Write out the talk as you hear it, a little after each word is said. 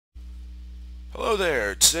Hello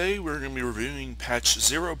there, today we're going to be reviewing patch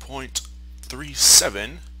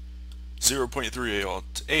 0.37.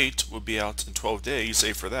 0.38 will be out in 12 days,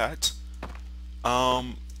 save for that.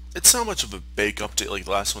 It's not much of a big update like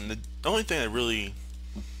the last one. The only thing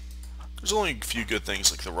there's only a few good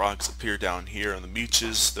things, like the rocks appear down here on the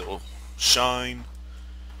beaches that will shine.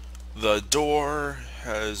 The door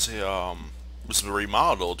was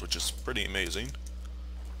remodeled, which is pretty amazing.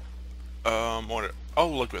 I'll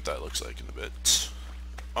look what that looks like in a bit.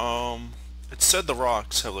 It said the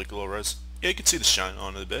rocks have like a little res. Yeah, you can see the shine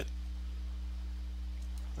on it a bit.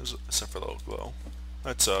 Except for the little glow.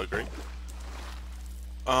 That's great.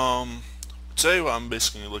 Today what I'm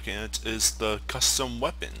basically looking at is the custom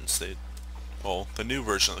weapons. The new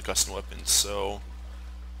version of the custom weapons. So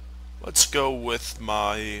let's go with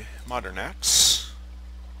my modern axe.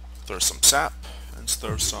 Throw some sap and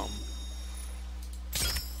throw some.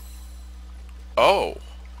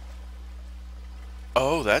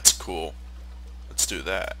 Oh, that's cool. Let's do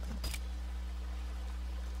that.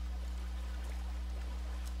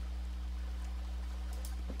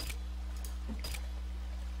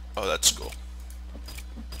 Oh, that's cool.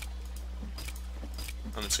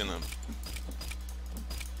 I'm just gonna...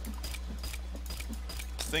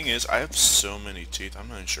 The thing is, I have so many teeth. I'm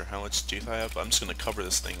not even sure how much teeth I have, but I'm just gonna cover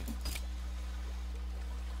this thing.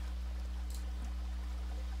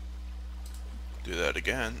 Do that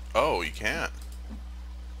again. Oh, you can't.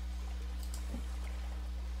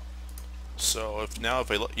 So if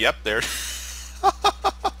I look, yep, there.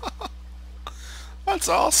 That's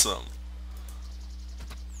awesome.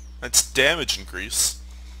 That's damage increase.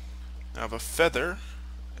 Now I have a feather,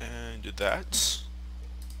 and do that.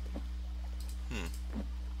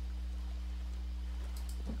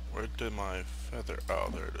 Where did my feather? Oh,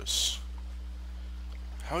 there it is.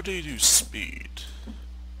 How do you do speed?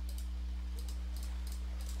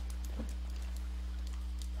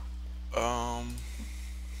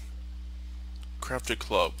 Crafted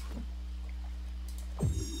club.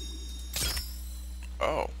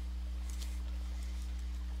 Oh.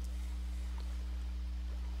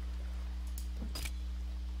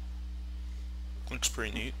 Looks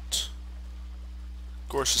pretty neat. Of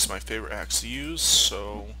course, it's my favorite axe to use,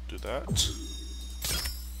 so do that.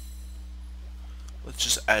 Let's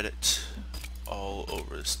just add it all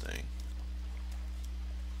over this thing.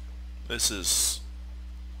 This is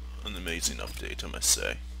an amazing update, I must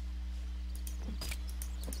say.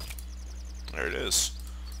 There it is.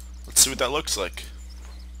 Let's see what that looks like.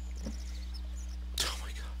 Oh my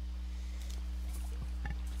god.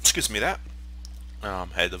 Excuse me that.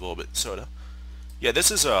 Had a little bit of soda. Yeah,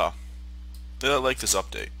 this is I like this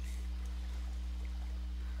update.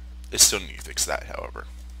 They still need to fix that, however.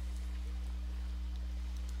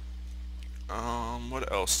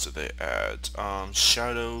 What else did they add?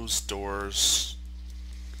 Shadows, doors.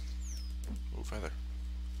 Ooh, feather.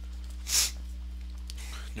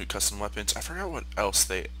 New custom weapons. I forgot what else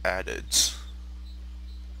they added.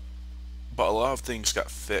 But a lot of things got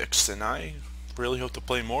fixed, and I really hope to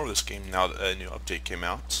play more of this game now that a new update came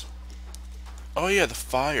out. Oh yeah, the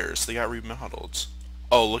fires. They got remodeled.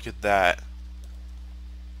 Oh, look at that.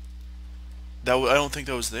 I don't think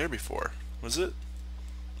that was there before. Was it?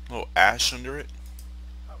 A little ash under it.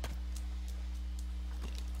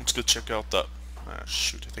 Let's go check out the... Ah,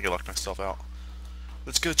 shoot, I think I locked myself out.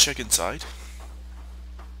 Let's go check inside.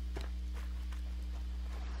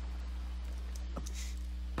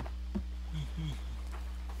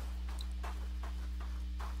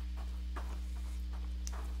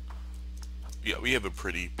 Yeah, we have a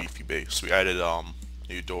pretty beefy base. We added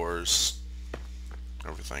new doors,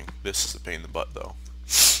 everything. This is a pain in the butt though.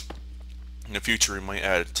 In the future we might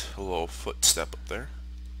add a little footstep up there.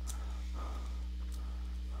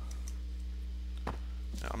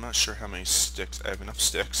 Now, I'm not sure how many sticks. I have enough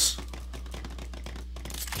sticks.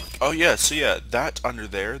 Oh yeah, so yeah, that under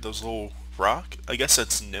there, those little rock, I guess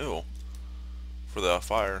that's new for the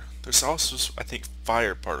fire. There's also, I think,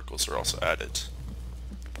 fire particles are also added.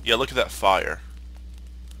 Yeah, look at that fire.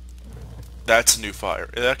 That's a new fire.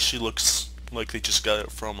 It actually looks like they just got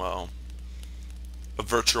it from a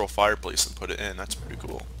virtual fireplace and put it in. That's pretty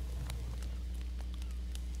cool.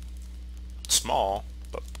 Small,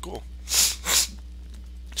 but cool.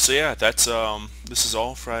 So yeah, that's this is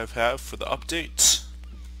all I have for the updates.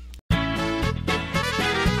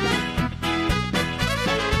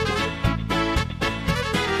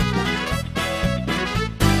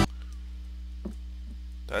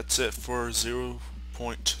 That's it for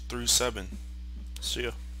 0.37. See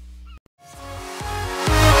ya.